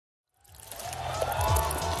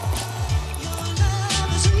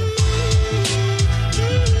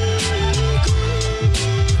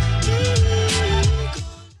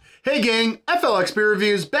Hey gang, FLX Beer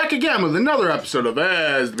Reviews back again with another episode of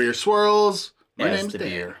As the Beer Swirls. My name's Dan.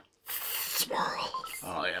 Beer Swirls.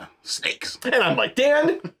 Oh yeah, snakes. And I'm like,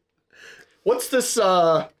 Dan, what's this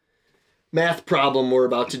math problem we're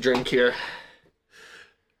about to drink here?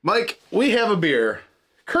 Mike, we have a beer,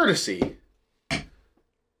 courtesy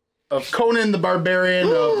of Conan the Barbarian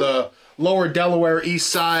of the Lower Delaware East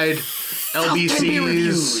Side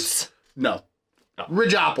LBCs. No.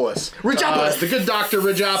 RidgeOpolus. RidgeOpolus. The Good Doctor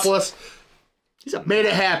RidgeOpolus. He's a made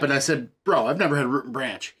it happen. I said, bro, I've never had Root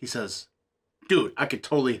Branch. He says, dude, I could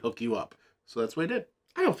totally hook you up. So that's what he did.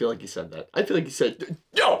 I don't feel like he said that. I feel like he said,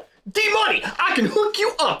 yo, D-Money, I can hook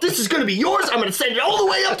you up. This is going to be yours. I'm going to send it all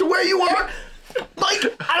the way up to where you are. Mike,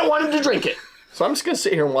 I don't want him to drink it. So I'm just going to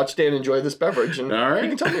sit here and watch Dan enjoy this beverage. And all right. You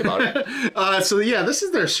can tell me about it. So yeah, this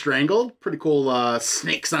is their Strangled. Pretty cool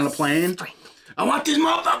snakes on a plane. I want these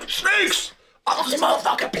motherfucking snakes on this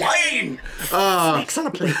motherfucking plane. Snakes on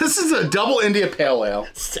a plane. This is a double India Pale Ale.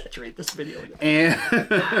 Saturate this video. And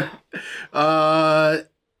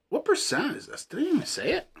what percent is this? Did I even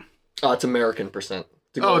say it? It's American percent.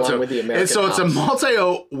 To go along with the American so hops. it's a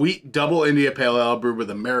multi-oat wheat double India Pale Ale brewed with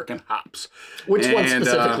American hops. Which one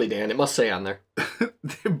specifically, Dan? It must say on there.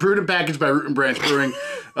 Brewed and packaged by Root Branch Brewing,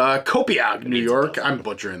 Copiague, New York. I'm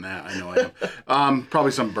butchering that. I know I am.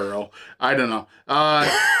 Probably some borough. I don't know.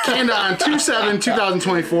 Canned on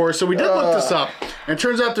 2/7/2024. So we did look this up. And it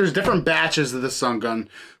turns out there's different batches of this Sun Gun.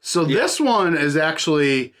 So this one is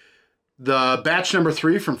actually the batch number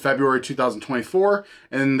 3 from February 2024,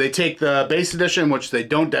 and they take the base edition, which they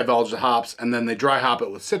don't divulge the hops, and then they dry hop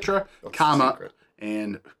it with Citra, Comet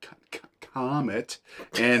and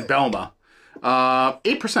Belma. 8%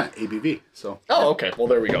 ABV. So. Oh, okay. Well,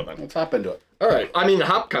 there we go then. Let's hop into it. All right. I mean, the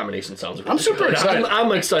hop combination sounds really I'm super excited.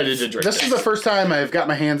 I'm excited to drink this. Is the first time I've got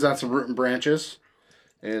my hands on some Root and Branches,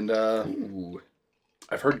 and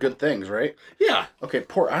I've heard good things, right? Yeah. Okay,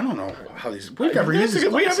 I don't know how these. We've never used these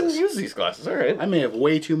glasses. We haven't used these glasses. All right. I may have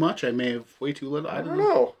way too much. I may have way too little. I don't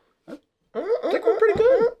know. I think we're pretty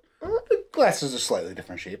good. The glasses are slightly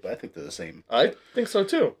different shape, but I think they're the same. I think so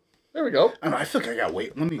too. There we go. I don't know. I feel like I got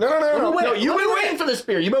wait. Let me. No. You've been waiting for this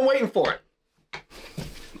beer. You've been waiting for it.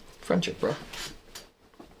 Friendship, bro.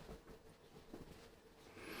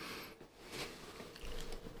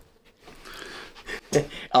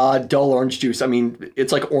 Dull orange juice. I mean,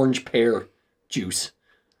 it's like orange pear juice.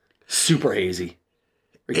 Super hazy.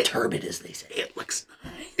 Very turbid, as they say. It looks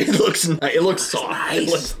nice. It looks nice. It looks soft. Nice. It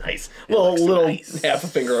looks nice. Little half a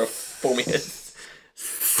finger of foamy head.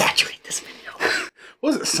 Saturate this video.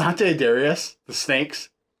 What was it? Sante Darius? The snakes?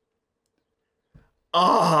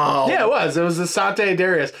 Oh. Yeah, it was. It was the Sante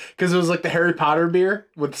Darius. Because it was like the Harry Potter beer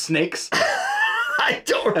with snakes. I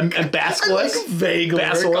don't and Basilisk. I vaguely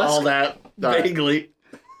recall that. Vaguely.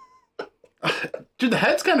 Dude, the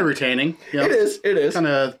head's kind of retaining. You know? It is. It is. Kind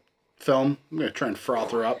of film. I'm going to try and froth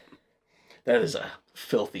her up. That is a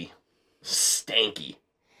filthy, stanky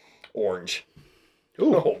orange.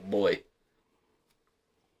 Ooh. Oh, boy.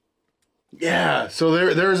 Yeah. So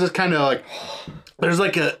there's this kind of like, there's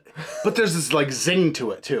this like zing to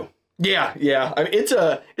it too. Yeah. I mean, it's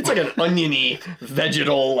like an oniony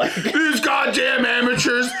vegetal like. These goddamn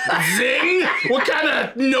amateurs zing. What kind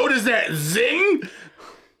of note is that? Zing.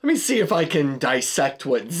 Let me see if I can dissect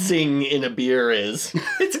what zing in a beer is.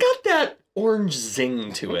 It's got that orange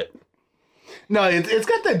zing to it. No, it's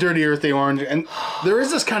got that dirty earthy orange, and there is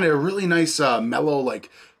this kind of really nice mellow like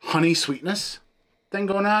honey sweetness thing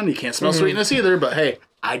going on. You can't smell sweetness either, but hey,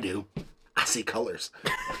 I do. I see colors.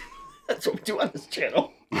 That's what we do on this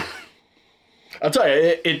channel. I'll tell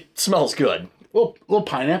you, it smells good. Little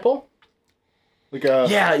pineapple. Like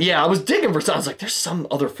yeah. I was digging for something. I was like, there's some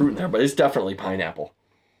other fruit in there, but it's definitely pineapple.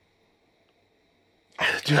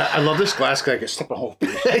 Dude, I love this glass because I can sip a whole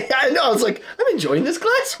beer. Yeah, I know. I was like, I'm enjoying this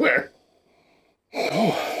glassware.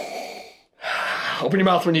 Oh. Open your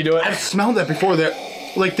mouth when you do it. I've smelled that before. That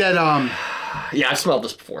like that. Yeah, I've smelled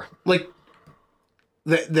this before. Like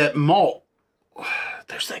that malt.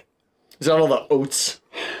 There's like. Is that all the oats?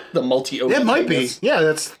 The multi-oat? It might be. Yeah,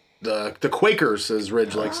 that's the Quakers, as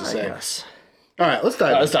Ridge likes to say. Yes. All right, let's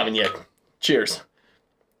dive in. Let's dive in, yeah. Cheers.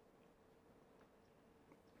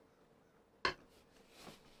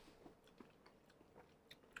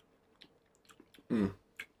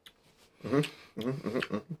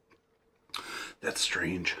 That's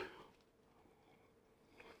strange.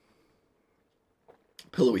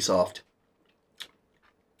 Pillowy soft.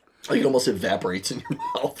 Like it almost evaporates in your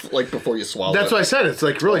mouth, like before you swallow it. That's what I said. It's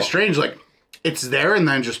like really strange. Like it's there and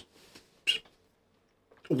then just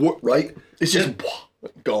right? It's just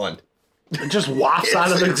gone. It just wafts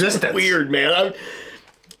out of existence. Weird, man.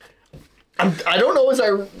 I don't know as I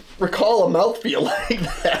recall a mouthfeel like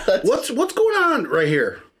that. What's going on right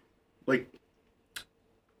here? Like,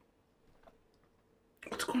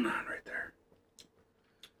 what's going on right there?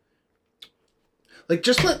 Like,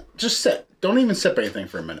 just sit. Don't even sip anything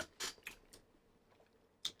for a minute.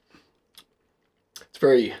 It's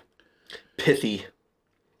very pithy,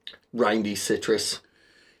 rindy citrus.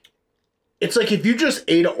 It's like if you just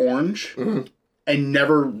ate an orange and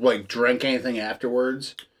never, like, drank anything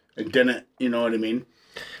afterwards and didn't, you know what I mean?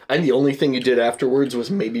 And the only thing you did afterwards was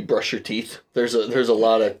maybe brush your teeth. There's a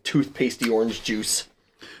lot of toothpastey orange juice.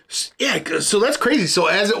 Yeah, so that's crazy. So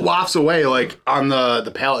as it wafts away, like, on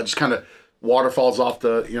the palate, just kind of water falls off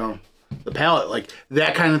the, you know, the palate. Like,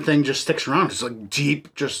 that kind of thing just sticks around. It's like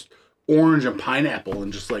deep, just orange and pineapple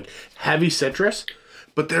and just, like, heavy citrus.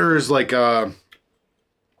 But there is, like, it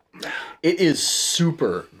is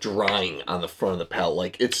super drying on the front of the palate.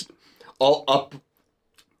 Like, it's all up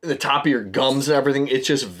in the top of your gums and everything. It's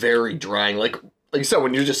just very drying. Like you said,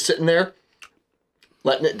 when you're just sitting there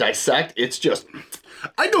letting it dissect, it's just...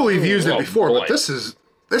 I know we've used it before, boy. but this is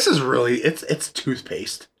really, it's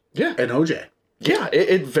toothpaste. Yeah. And OJ. Yeah,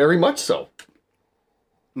 it very much so.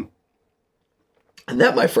 And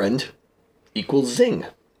that, my friend, equals zing.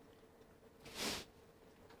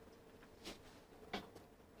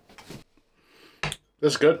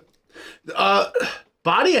 This is good.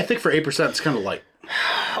 Body, I think for 8% is kind of light.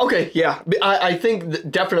 Okay, yeah. I think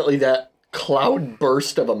definitely that cloud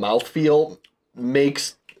burst of a mouthfeel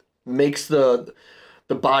makes the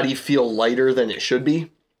body feel lighter than it should be.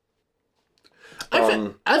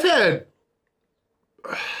 I've had...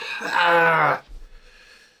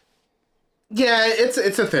 yeah, it's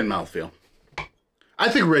a thin mouthfeel. I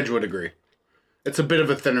think Ridge would agree. It's a bit of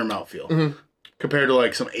a thinner mouthfeel compared to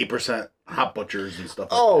like some 8% Hop Butchers and stuff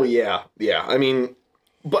like Oh, that. yeah. I mean,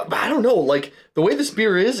 but I don't know. Like, the way this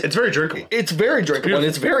beer is... It's very drinkable. It's very drinkable, and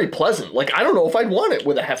it's very pleasant. Like, I don't know if I'd want it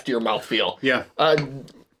with a heftier mouthfeel. Yeah.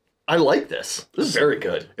 I like this. This is very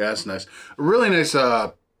good. Yeah, that's nice. Really nice...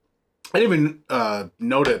 I didn't even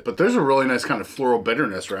note it, but there's a really nice kind of floral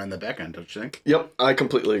bitterness right on the back end, don't you think? Yep, I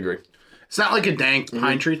completely agree. It's not like a dank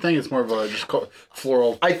pine tree thing. It's more of a just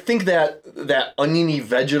floral. I think that oniony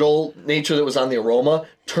vegetal nature that was on the aroma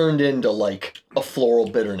turned into like a floral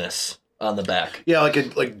bitterness on the back. Yeah,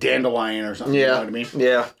 like dandelion or something. Yeah, You know what I mean?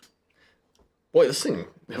 Yeah. Boy, this thing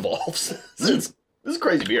evolves. This is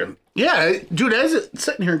crazy beer. Yeah, dude, as it's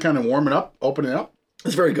sitting here and kind of warming up, opening up.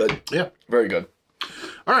 It's very good. Yeah. Very good.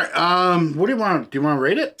 All right. What do you want? Do you want to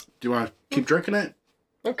rate it? Do you want to keep drinking it?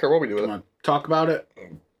 I don't care what we do with Do you it. want to talk about it?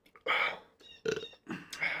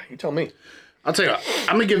 You tell me. I'll tell you what.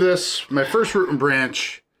 I'm going to give this my first Root and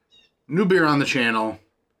Branch, new beer on the channel,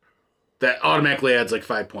 that automatically adds like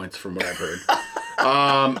 5 points from what I've heard.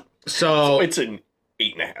 So It's an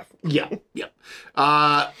 8.5. yeah.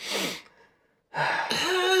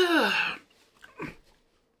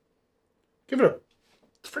 Give it a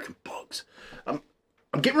freaking bugs. I'm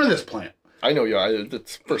getting rid of this plant. I know, yeah.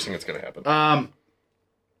 That's the first thing that's going to happen.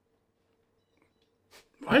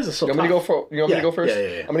 Why is this so You want me to go first?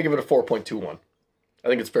 Yeah. I'm going to give it a 4.21. I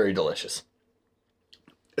think it's very delicious.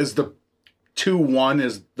 Is the 2-1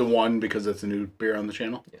 is the one because it's a new beer on the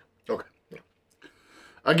channel? Yeah. Okay. Yeah.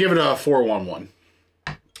 I'll give it a 4.11.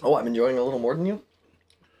 Oh, I'm enjoying it a little more than you?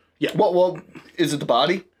 Yeah. Well, is it the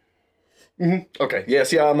body? Mm-hmm. Okay.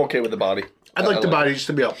 Yes, yeah, I'm okay with the body. I'd like the body just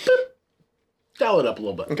to be able to dial it up a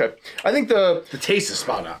little bit. Okay. I think the taste is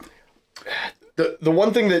spot on. The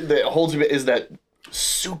one thing that holds me is that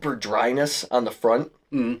super dryness on the front,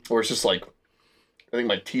 where it's just like, I think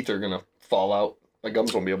my teeth are going to fall out. My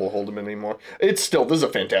gums won't be able to hold them in anymore. This is a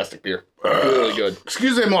fantastic beer. Really good.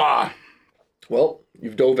 Excusez-moi. Well,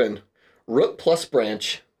 you've dove in. Root plus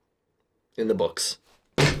Branch in the books.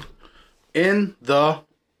 In the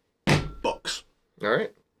books. All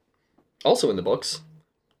right. Also in the books,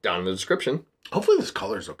 down in the description. Hopefully this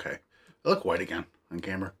color's okay. I look white again on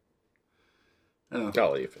camera. I don't know.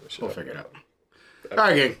 I'll let you finish it. We'll figure it out. All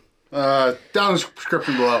right, gang. Down in the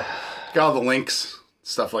description below, got all the links,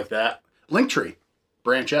 stuff like that. Linktree,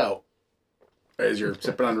 branch out as you're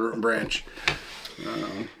sipping on the Root and Branch.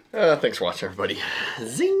 Thanks for watching, everybody.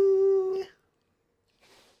 Zing!